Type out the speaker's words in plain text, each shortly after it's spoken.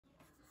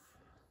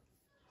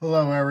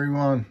Hello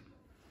everyone.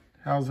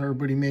 How's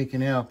everybody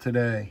making out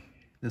today?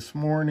 This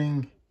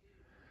morning,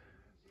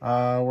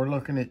 we're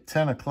looking at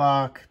 10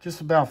 o'clock, just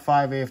about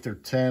 5 after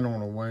 10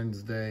 on a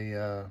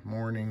Wednesday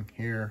morning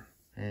here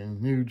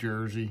in New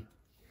Jersey.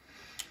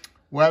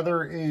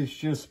 Weather is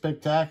just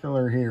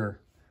spectacular here.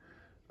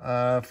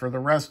 For the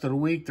rest of the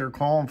week, they're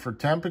calling for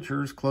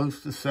temperatures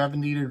close to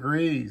 70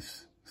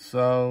 degrees.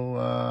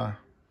 So,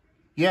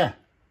 yeah,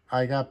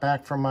 I got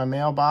back from my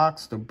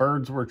mailbox. The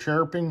birds were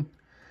chirping.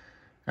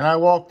 And I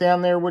walked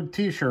down there with a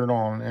t-shirt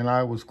on, and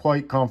I was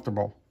quite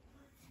comfortable.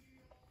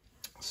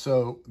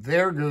 So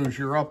there goes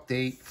your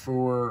update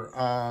for,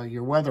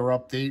 your weather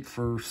update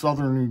for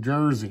southern New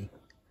Jersey.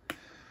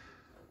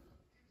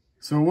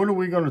 So what are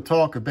we going to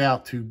talk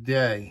about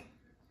today?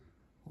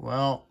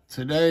 Well,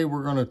 today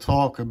we're going to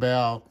talk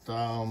about,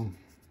 I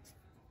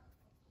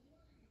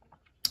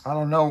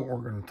don't know what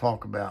we're going to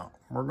talk about.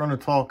 We're going to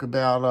talk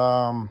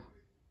about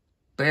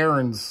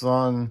Behr &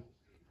 Son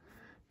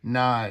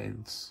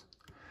knives.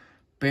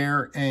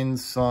 Behr &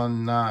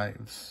 Son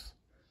knives.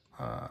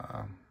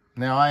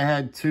 Now, I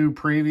had two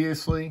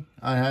previously.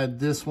 I had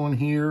this one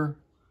here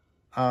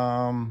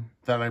that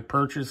I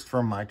purchased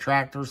from my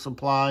Tractor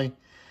Supply,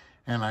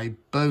 and I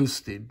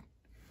boasted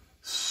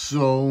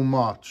so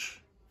much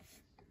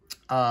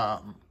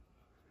about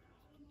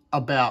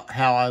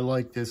how I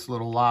like this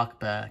little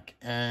lockback.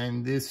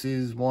 And this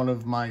is one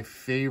of my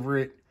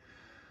favorite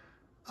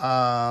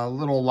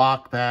little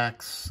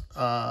lockbacks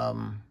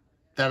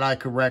that I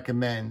could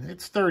recommend.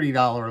 It's $30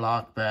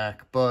 lockback,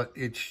 but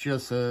it's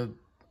just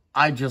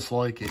I just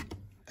like it.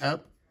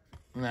 Yep.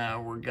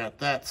 Now we got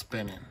that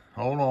spinning.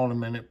 Hold on a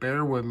minute.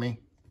 Bear with me.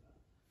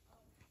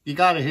 You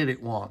got to hit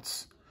it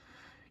once.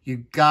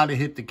 You got to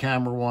hit the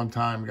camera one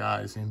time,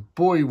 guys. And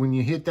boy, when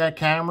you hit that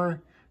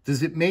camera,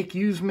 does it make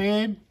you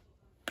mad?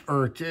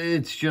 Or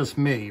it's just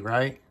me,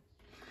 right?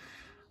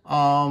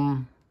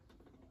 I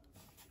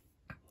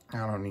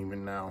don't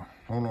even know.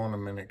 Hold on a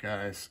minute,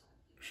 guys.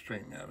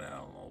 Straighten that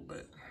out a little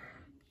bit.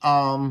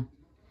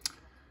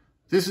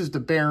 This is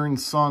the Behr &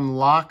 Son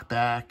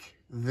lockback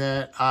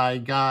that I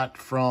got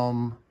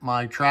from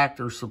my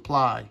Tractor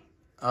Supply.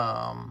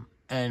 And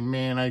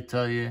man, I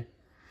tell you,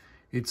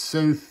 it's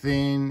so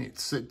thin.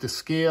 It's the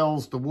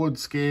scales, the wood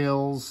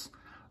scales,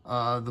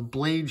 the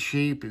blade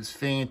shape is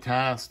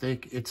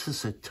fantastic. It's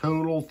just a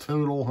total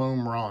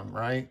home run,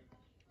 right?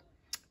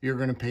 You're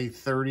going to pay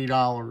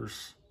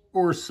 $30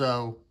 or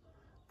so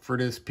for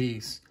this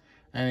piece.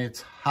 And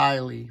it's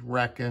highly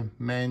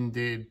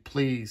recommended.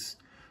 Please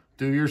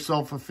do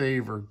yourself a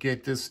favor.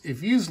 Get this.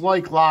 If you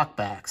like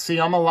lockbacks, see,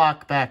 I'm a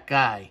lockback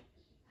guy.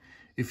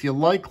 If you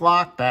like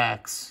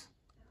lockbacks,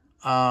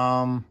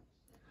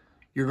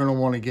 you're going to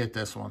want to get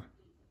this one.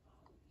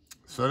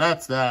 So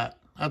that's that.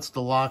 That's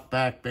the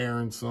lockback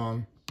Behr &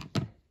 Son.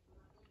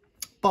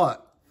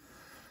 But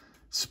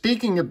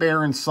speaking of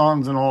Behr &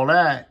 Sons and all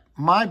that,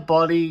 my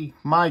buddy,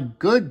 my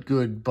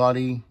good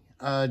buddy,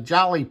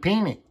 Jolly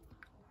Peanut.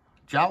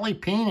 Jolly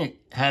Peanut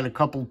had a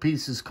couple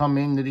pieces come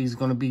in that he's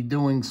going to be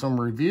doing some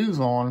reviews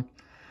on.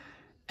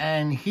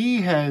 And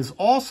he has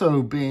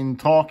also been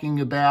talking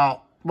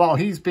about, well,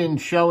 he's been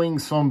showing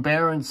some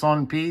Behr &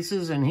 Son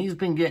pieces, and he's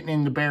been getting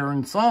into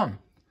Behr & Son.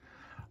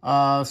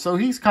 So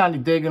he's kind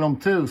of digging them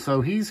too. So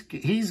he's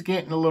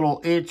getting a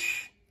little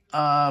itch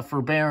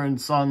for Behr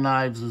 & Son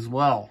knives as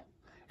well.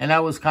 And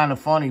that was kind of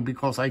funny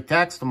because I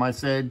texted him. I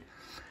said,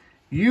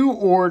 you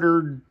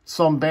ordered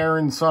some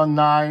Behr & Son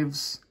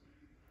knives,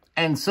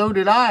 and so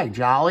did I,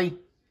 Jolly.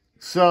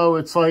 So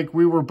it's like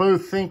we were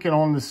both thinking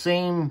on the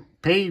same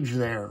page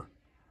there.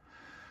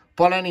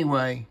 But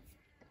anyway,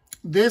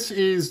 this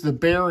is the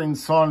Behr &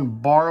 Son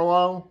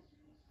Barlow,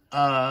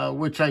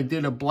 which I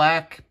did a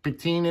black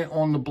patina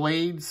on the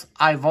blades.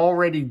 I've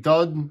already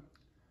done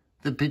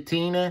the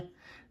patina.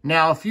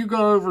 Now, if you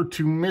go over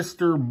to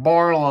Mr.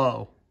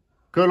 Barlow,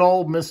 good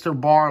old Mr.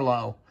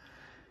 Barlow,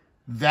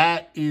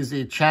 that is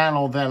a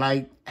channel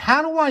that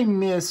how do I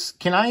miss,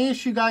 can I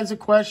ask you guys a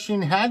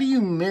question? How do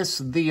you miss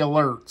the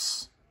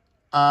alerts?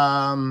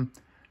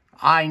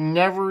 I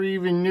never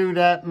even knew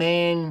that,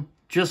 man,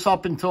 just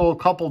up until a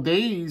couple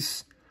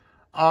days.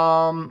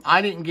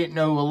 I didn't get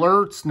no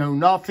alerts, no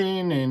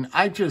nothing, and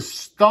I just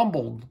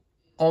stumbled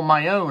on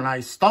my own. I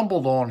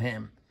stumbled on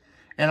him,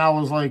 and I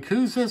was like,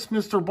 who's this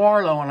Mr.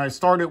 Barlow? And I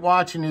started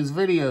watching his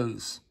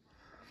videos.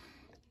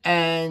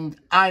 And,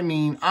 I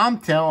mean, I'm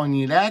telling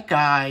you, that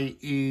guy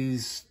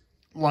is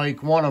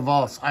like one of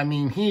us. I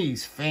mean,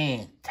 he's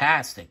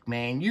fantastic,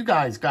 man. You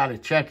guys got to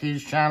check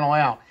his channel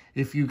out.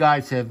 If you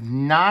guys have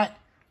not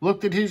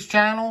looked at his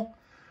channel,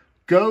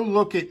 go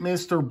look at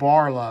Mr.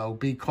 Barlow.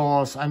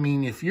 Because, I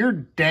mean, if you're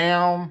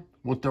down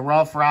with the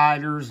Rough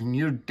Riders and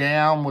you're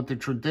down with the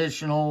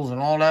traditionals and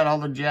all that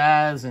other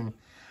jazz, and,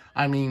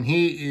 I mean,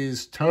 he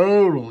is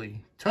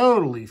totally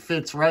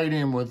fits right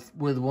in with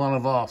one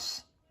of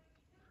us.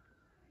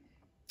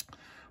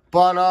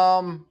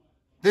 But,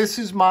 this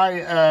is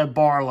my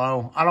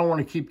Barlow. I don't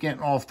want to keep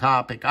getting off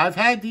topic. I've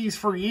had these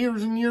for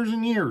years and years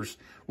and years.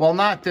 Well,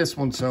 not this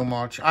one so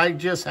much. I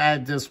just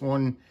had this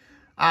one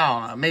I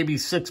don't know, maybe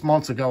 6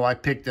 months ago I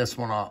picked this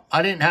one up.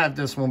 I didn't have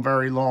this one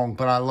very long,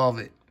 but I love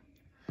it.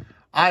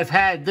 I've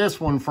had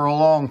this one for a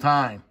long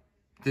time,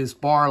 this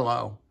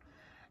Barlow.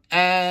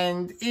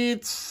 And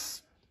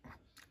it's,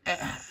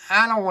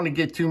 I don't want to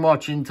get too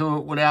much into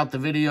it without the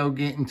video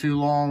getting too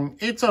long.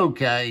 It's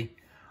okay.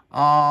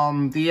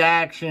 The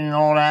action and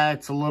all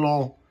that's a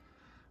little,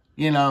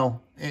 you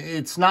know,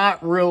 it's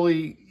not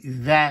really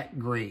that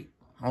great.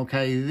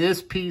 Okay,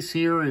 this piece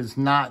here is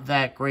not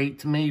that great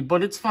to me,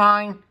 but it's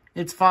fine.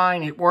 It's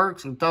fine. It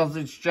works. It does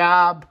its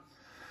job.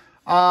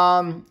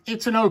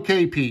 It's an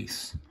okay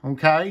piece.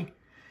 Okay.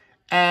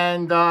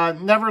 And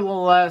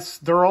nevertheless,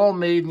 they're all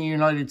made in the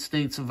United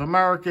States of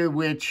America,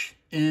 which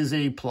is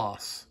a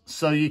plus.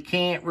 So you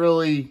can't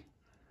really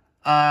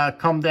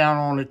come down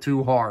on it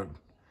too hard.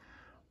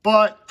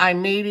 But I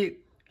made it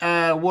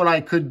what I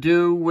could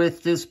do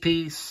with this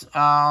piece.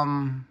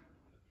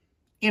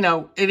 You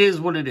know, it is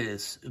what it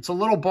is. It's a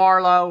little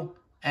Barlow,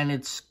 and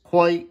it's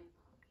quite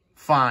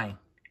fine.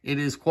 It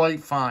is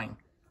quite fine.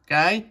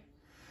 Okay?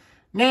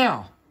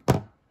 Now,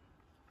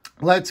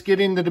 let's get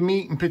into the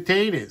meat and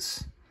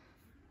potatoes.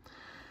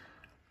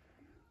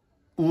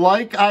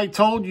 Like I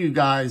told you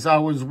guys, I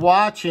was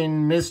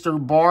watching Mr.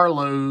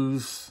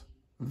 Barlow's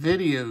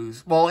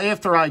videos. Well,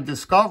 after I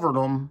discovered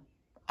them,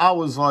 I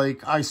was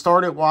like, I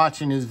started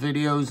watching his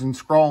videos and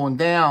scrolling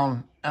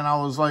down, and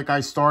I was like,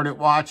 I started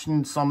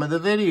watching some of the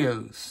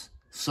videos.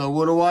 So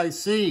what do I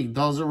see?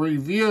 Does a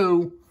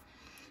review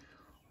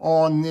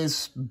on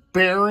this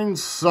Baron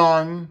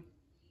Son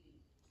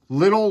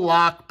little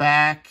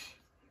lockback.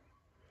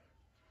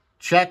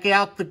 Check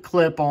out the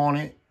clip on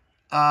it.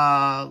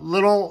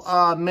 Little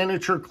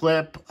miniature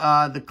clip.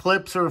 The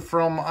clips are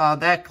from,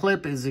 that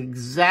clip is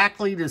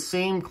exactly the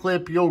same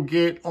clip you'll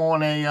get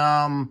on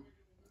a,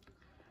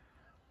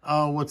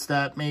 what's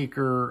that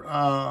maker?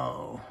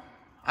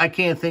 I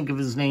can't think of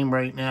his name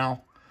right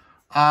now.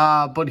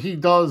 But he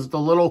does the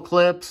little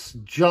clips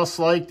just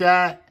like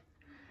that.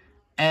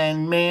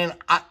 And man,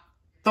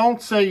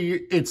 don't say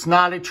it's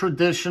not a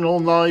traditional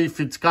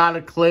knife. It's got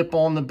a clip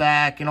on the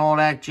back and all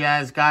that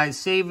jazz, guys.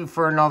 Save it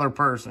for another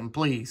person,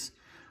 please.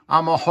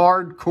 I'm a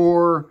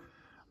hardcore,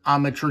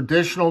 I'm a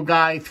traditional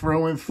guy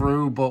through and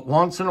through, but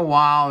once in a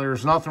while,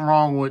 there's nothing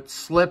wrong with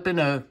slipping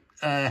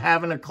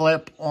having a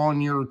clip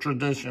on your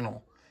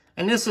traditional.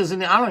 And this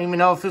isn't, I don't even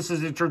know if this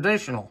is a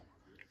traditional.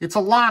 It's a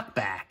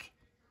lockback.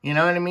 You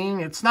know what I mean?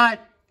 It's not,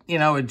 you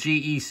know, a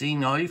GEC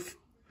knife.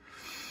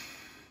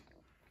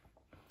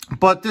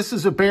 But this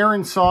is a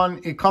Baron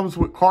Son. It comes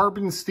with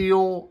carbon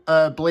steel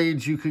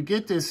blades. You could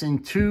get this in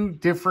 2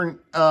 different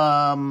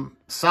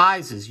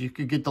sizes. You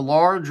could get the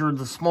large or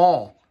the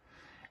small.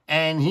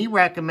 And he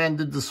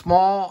recommended the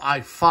small.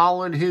 I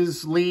followed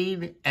his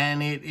lead,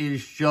 and it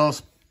is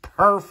just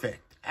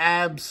perfect.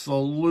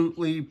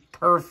 Absolutely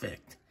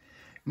perfect.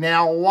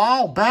 Now, a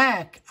while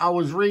back, I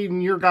was reading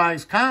your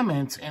guys'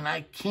 comments, and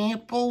I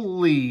can't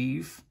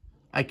believe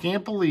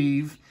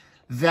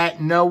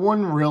that no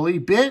one really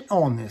bid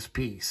on this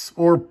piece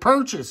or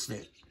purchased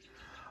it.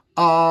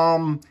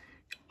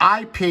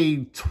 I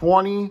paid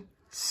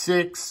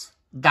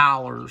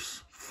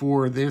 $26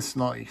 for this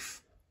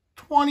knife.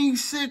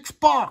 26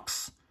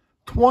 bucks.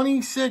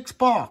 26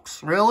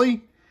 bucks.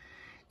 Really?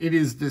 It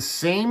is the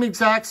same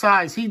exact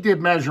size. He did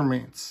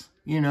measurements.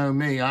 You know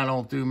me, I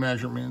don't do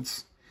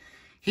measurements.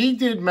 He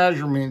did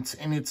measurements,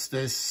 and it's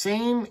the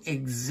same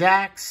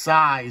exact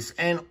size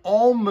and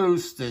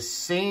almost the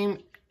same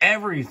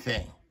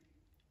everything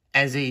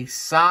as a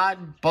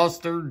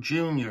Sodbuster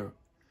Jr.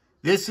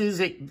 This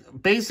is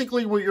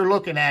basically what you're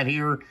looking at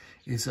here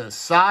is a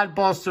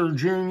Sodbuster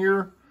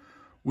Jr.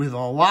 with a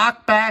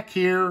lock back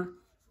here,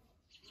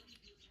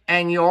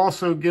 and you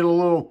also get a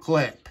little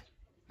clip.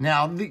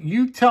 Now,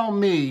 you tell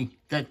me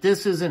that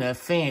this isn't a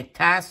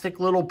fantastic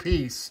little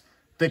piece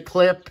to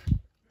clip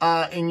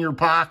in your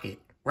pocket,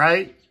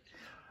 right?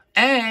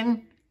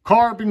 And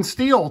carbon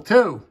steel,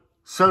 too.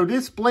 So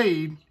this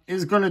blade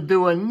is going to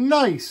do a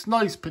nice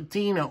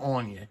patina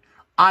on you.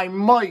 I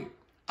might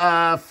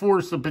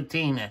force a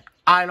patina.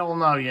 I don't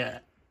know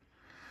yet.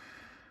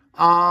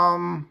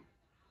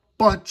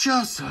 But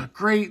just a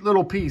great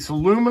little piece.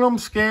 Aluminum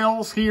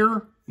scales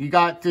here. You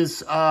got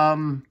this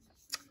goldish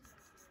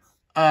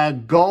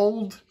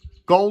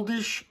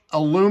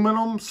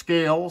aluminum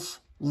scales.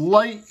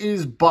 Light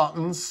as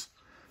buttons.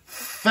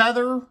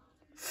 Feathers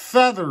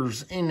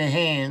in the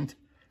hand.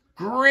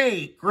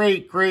 Great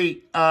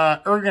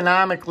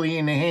ergonomically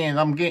in the hand.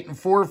 I'm getting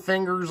 4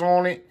 fingers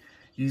on it.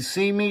 You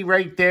see me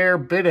right there.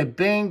 Bit of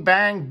bing,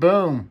 bang,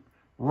 boom.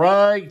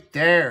 Right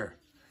there.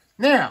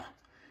 Now,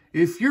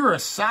 if you're a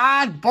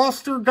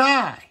Sodbuster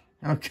guy,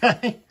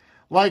 okay,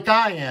 like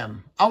I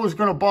am, I was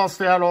going to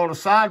bust out all the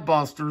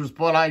Sodbusters,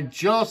 but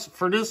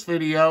for this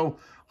video,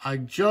 I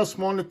just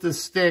wanted to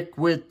stick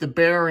with the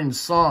Baron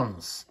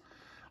Sons.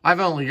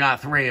 I've only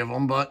got 3 of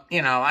them, but,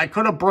 you know, I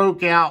could have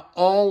broke out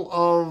all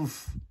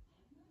of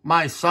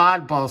my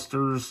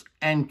Sodbusters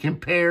and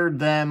compared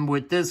them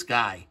with this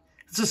guy.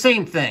 It's the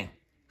same thing.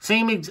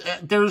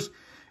 It's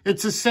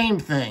the same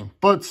thing.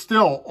 But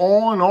still,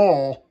 all in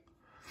all,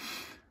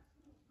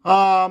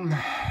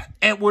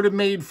 It would have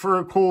made for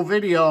a cool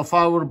video if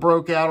I would have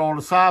broke out all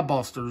the side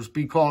busters,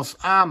 because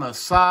I'm a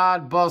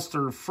side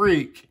buster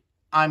freak.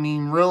 I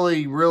mean,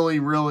 really, really,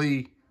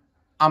 really,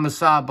 I'm a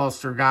side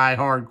buster guy,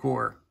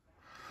 hardcore.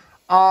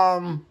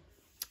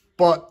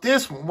 But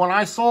this one, when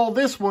I saw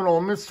this one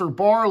on Mr.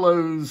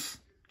 Barlow's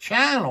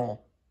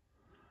channel,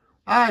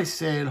 I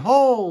said,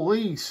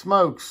 holy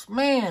smokes,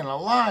 man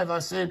alive. I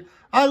said,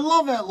 I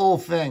love that little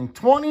thing.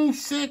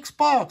 26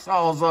 bucks.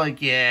 I was like,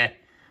 yeah.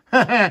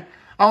 I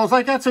was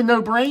like, that's a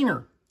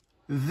no-brainer.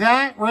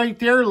 That right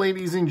there,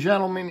 ladies and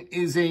gentlemen,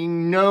 is a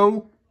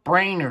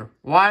no-brainer.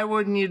 Why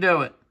wouldn't you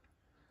do it?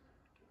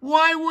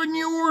 Why wouldn't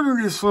you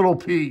order this little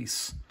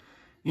piece?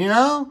 You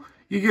know,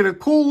 you get a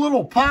cool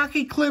little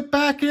pocket clip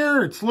back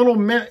here. It's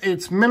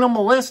it's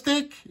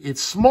minimalistic.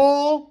 It's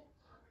small.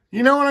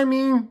 You know what I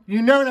mean?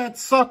 You know that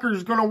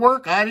sucker's going to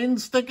work. I didn't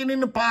stick it in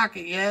the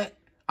pocket yet.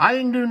 I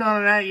didn't do none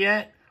of that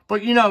yet.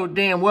 But you know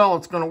damn well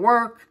it's going to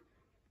work.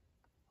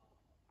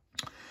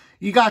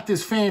 You got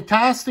this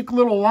fantastic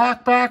little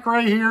lockback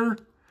right here.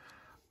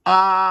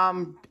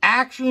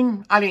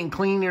 Action, I didn't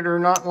clean it or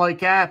nothing like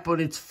that,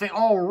 but it's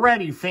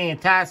already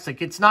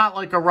fantastic. It's not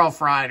like a Rough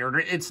Rider.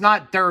 It's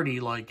not dirty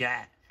like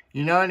that.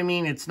 You know what I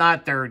mean? It's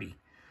not dirty.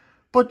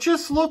 But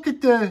just look at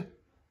it.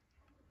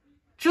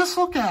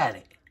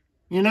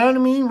 You know what I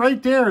mean?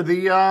 Right there.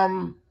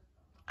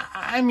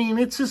 I mean,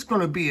 it's just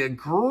going to be a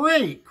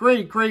great,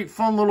 great, great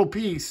fun little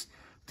piece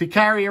to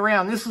carry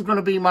around. This is going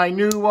to be my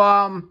new,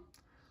 let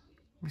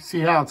me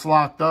see how it's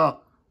locked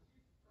up.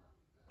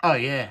 Oh,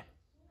 yeah.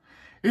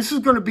 This is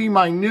going to be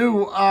my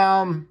new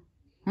little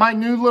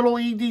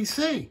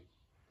EDC.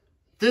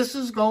 This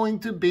is going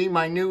to be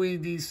my new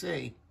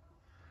EDC.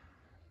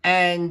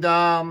 And,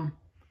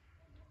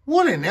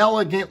 what an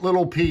elegant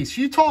little piece.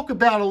 You talk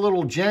about a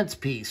little gents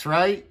piece,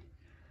 right?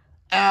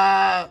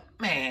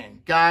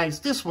 Man, guys,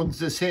 this one's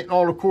just hitting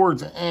all the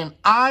chords. And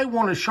I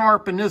want to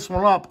sharpen this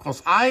one up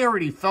because I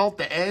already felt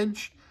the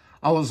edge.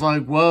 I was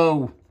like,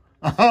 whoa.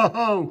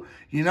 Oh,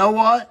 you know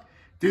what?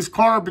 This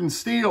carbon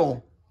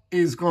steel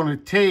is going to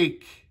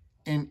take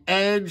an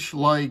edge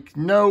like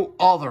no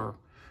other.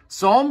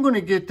 So I'm going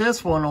to get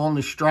this one on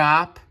the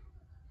strap.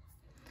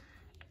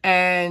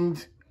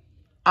 And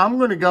I'm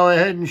going to go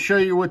ahead and show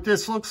you what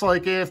this looks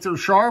like after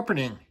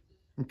sharpening.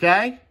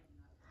 Okay?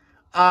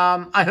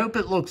 I hope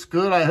it looks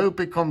good. I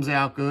hope it comes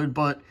out good.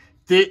 But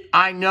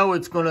I know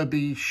it's going to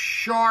be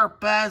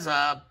sharp as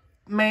a,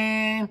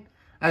 man,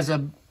 as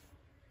a,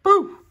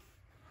 boo.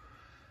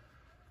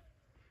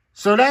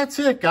 So that's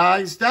it,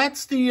 guys.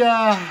 That's the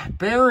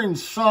Baron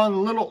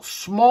Son little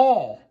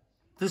small.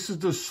 This is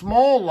the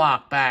small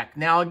lockback.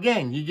 Now,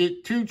 again, you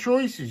get two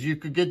choices. You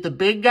could get the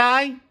big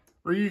guy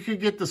or you could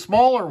get the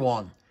smaller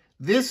one.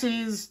 This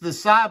is the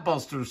side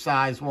buster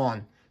size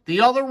one.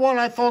 The other one,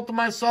 I thought to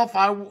myself,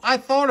 I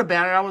thought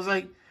about it. I was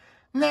like,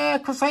 nah,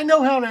 because I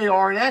know how they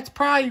are. That's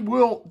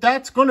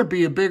going to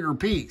be a bigger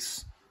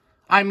piece.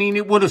 I mean,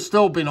 it would have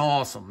still been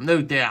awesome,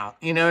 no doubt.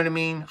 You know what I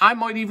mean? I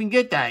might even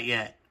get that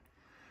yet.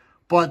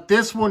 But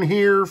this one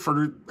here,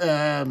 for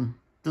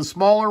the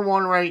smaller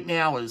one right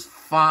now, is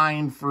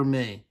fine for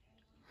me.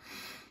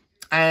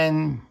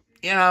 And,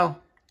 you know,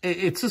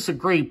 it's just a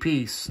great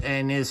piece.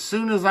 And as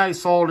soon as I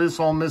saw this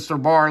on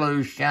Mr.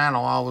 Barlow's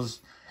channel,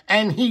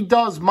 and he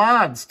does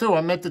mods too,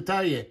 I meant to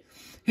tell you.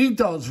 He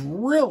does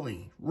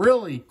really,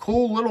 really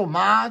cool little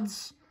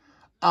mods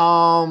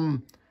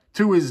to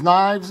his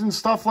knives and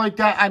stuff like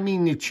that. I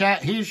mean,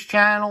 his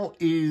channel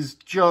is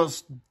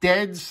just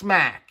dead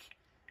smack.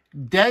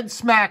 Dead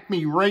smack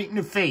me right in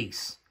the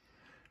face.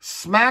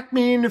 Smack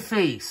me in the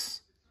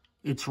face.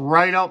 It's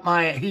right up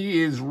he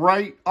is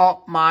right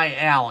up my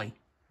alley.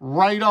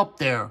 Right up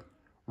there.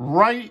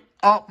 Right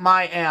up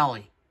my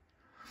alley.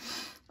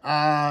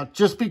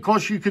 Just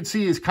because you could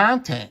see his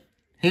content.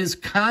 His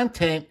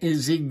content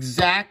is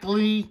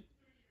exactly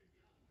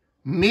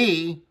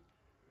me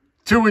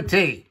to a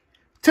T.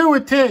 To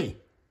a T.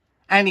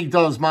 And he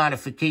does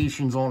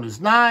modifications on his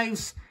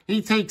knives.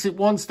 He takes it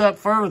one step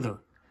further.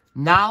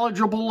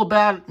 Knowledgeable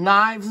about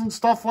knives and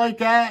stuff like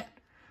that.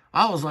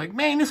 I was like,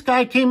 man, this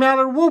guy came out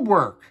of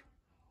woodwork.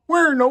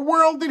 Where in the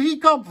world did he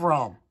come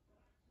from?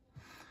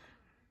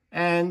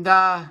 And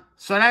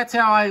so that's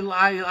how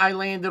I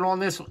landed on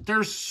this one.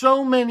 There's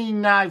so many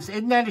knives.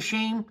 Isn't that a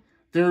shame?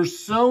 There's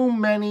so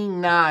many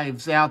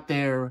knives out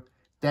there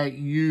that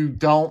you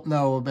don't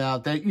know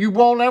about, that you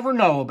won't ever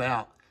know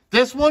about.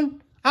 This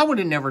one, I would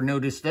have never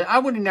noticed it. I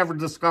would have never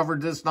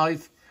discovered this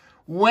knife.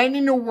 When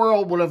in the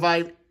world would have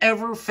I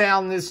ever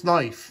found this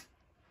knife?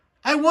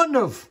 I wouldn't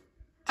have.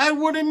 I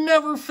would have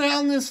never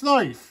found this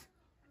knife.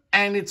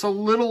 And it's a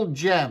little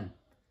gem.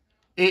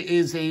 It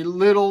is a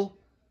little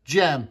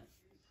gem.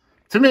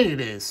 To me,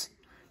 it is.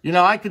 You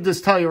know, I could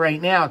just tell you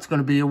right now it's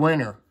going to be a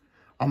winner.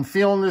 I'm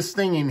feeling this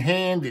thing in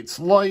hand. It's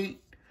light.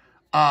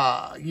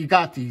 You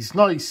got these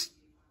nice,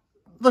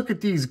 look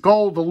at these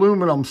gold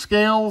aluminum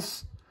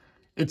scales.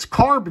 It's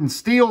carbon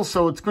steel,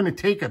 so it's going to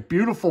take a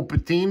beautiful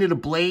patina to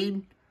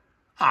blade.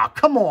 Ah,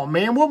 come on,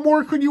 man. What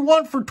more could you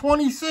want for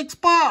 26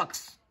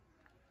 bucks?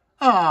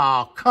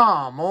 Oh,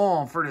 come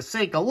on, for the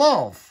sake of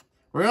love.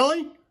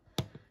 Really?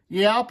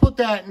 Yeah, I'll put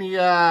that in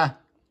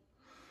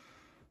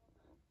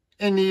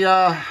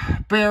the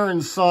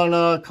Baron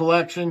Son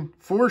collection.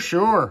 For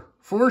sure.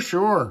 For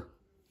sure.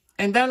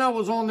 And then I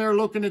was on there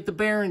looking at the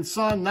Baron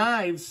Son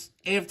knives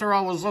after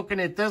I was looking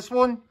at this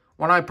one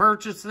when I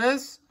purchased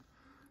this.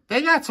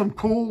 They got some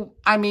cool,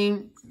 I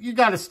mean, you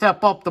got to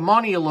step up the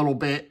money a little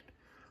bit.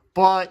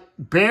 But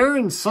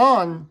Baron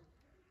Son,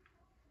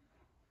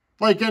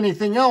 like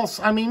anything else,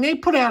 I mean, they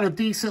put out a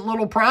decent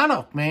little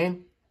product,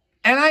 man.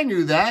 And I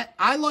knew that.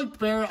 I liked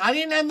Baron. I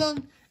didn't have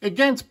nothing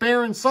against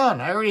Baron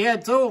Son. I already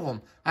had two of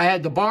them. I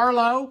had the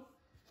Barlow,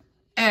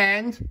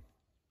 and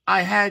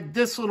I had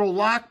this little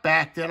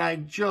lockback that I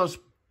just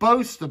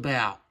boast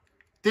about.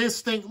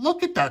 This thing,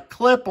 look at the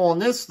clip on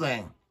this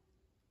thing.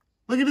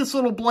 Look at this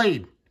little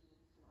blade.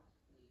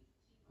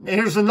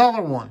 Here's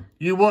another one.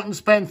 You wouldn't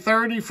spend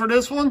 $30 for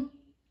this one?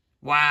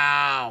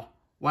 Wow.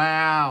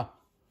 Wow.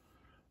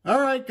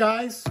 All right,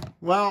 guys.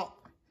 Well,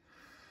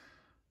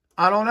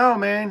 I don't know,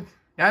 man.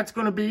 That's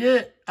going to be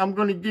it. I'm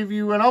going to give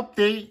you an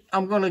update.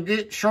 I'm going to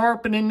get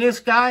sharpening this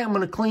guy. I'm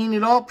going to clean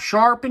it up,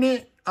 sharpen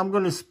it. I'm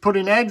going to put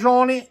an edge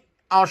on it.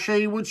 I'll show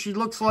you what she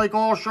looks like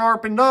all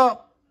sharpened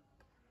up.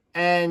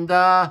 And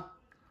I'm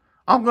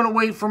going to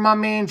wait for my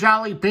man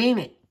Jolly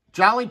Peanut.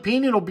 Jolly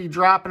Peanut will be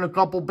dropping a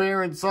couple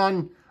Baron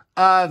Son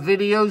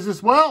videos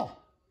as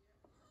well.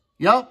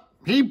 Yup.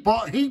 He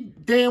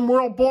damn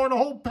well bought a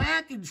whole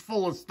package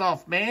full of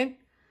stuff, man.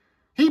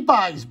 He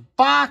buys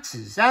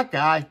boxes, that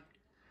guy.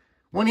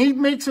 When he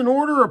makes an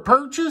order or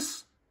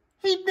purchase,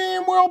 he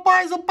damn well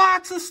buys a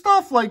box of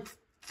stuff, like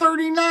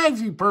 30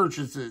 knives he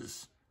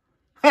purchases.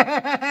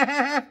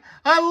 I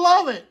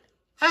love it.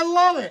 I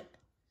love it.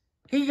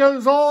 He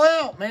goes all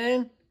out,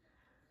 man.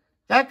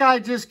 That guy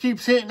just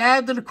keeps hitting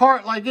add to the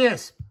cart like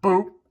this.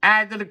 Boop,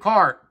 add to the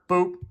cart.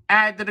 Boop,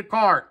 add to the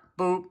cart.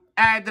 Boop,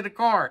 add to the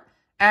cart.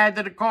 Add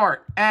to the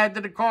cart. Add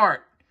to the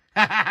cart.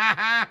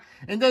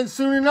 And then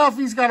soon enough,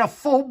 he's got a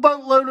full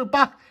boatload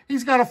of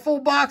he's got a full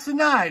box of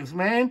knives,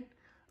 man.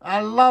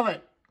 I love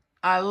it.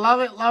 I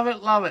love it, love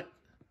it, love it.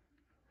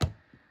 All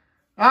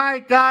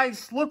right,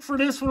 guys. Look for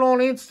this one on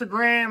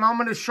Instagram. I'm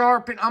going to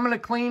sharpen. I'm going to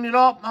clean it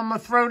up. I'm going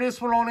to throw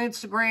this one on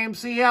Instagram.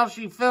 See how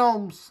she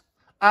films.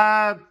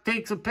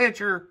 Takes a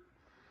picture.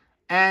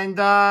 And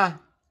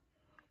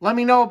let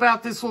me know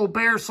about this little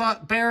Baron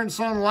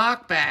Son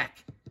lockback.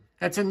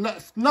 That's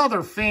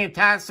another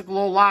fantastic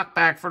little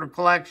lockback for the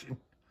collection.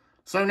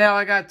 So now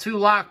I got 2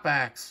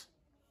 lockbacks.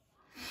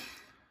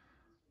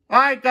 All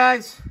right,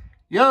 guys.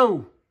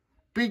 Yo,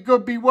 be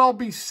good, be well,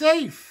 be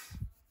safe.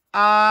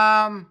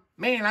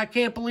 Man, I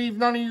can't believe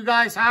none of you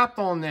guys hopped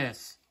on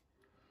this.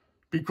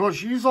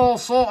 Because you all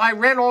saw, I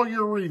read all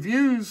your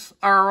reviews,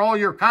 or all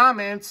your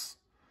comments,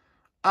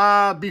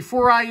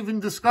 before I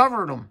even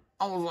discovered them.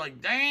 I was like,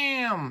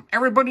 damn,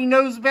 everybody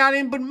knows about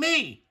him but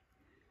me.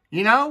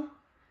 You know?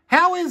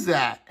 How is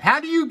that?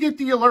 How do you get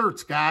the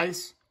alerts,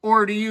 guys?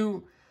 Or do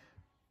you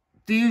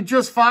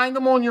just find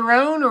them on your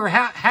own? Or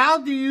how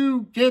do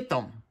you get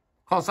them?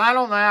 Because I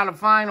don't know how to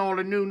find all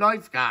the new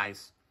knife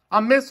guys.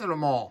 I'm missing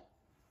them all.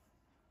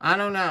 I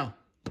don't know.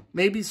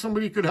 Maybe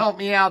somebody could help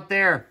me out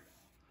there.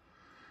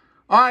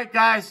 All right,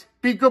 guys.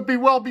 Be good, be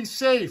well, be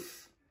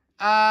safe.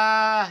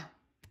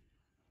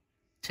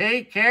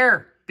 Take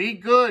care. Be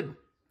good.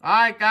 All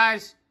right,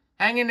 guys.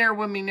 Hang in there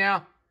with me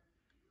now.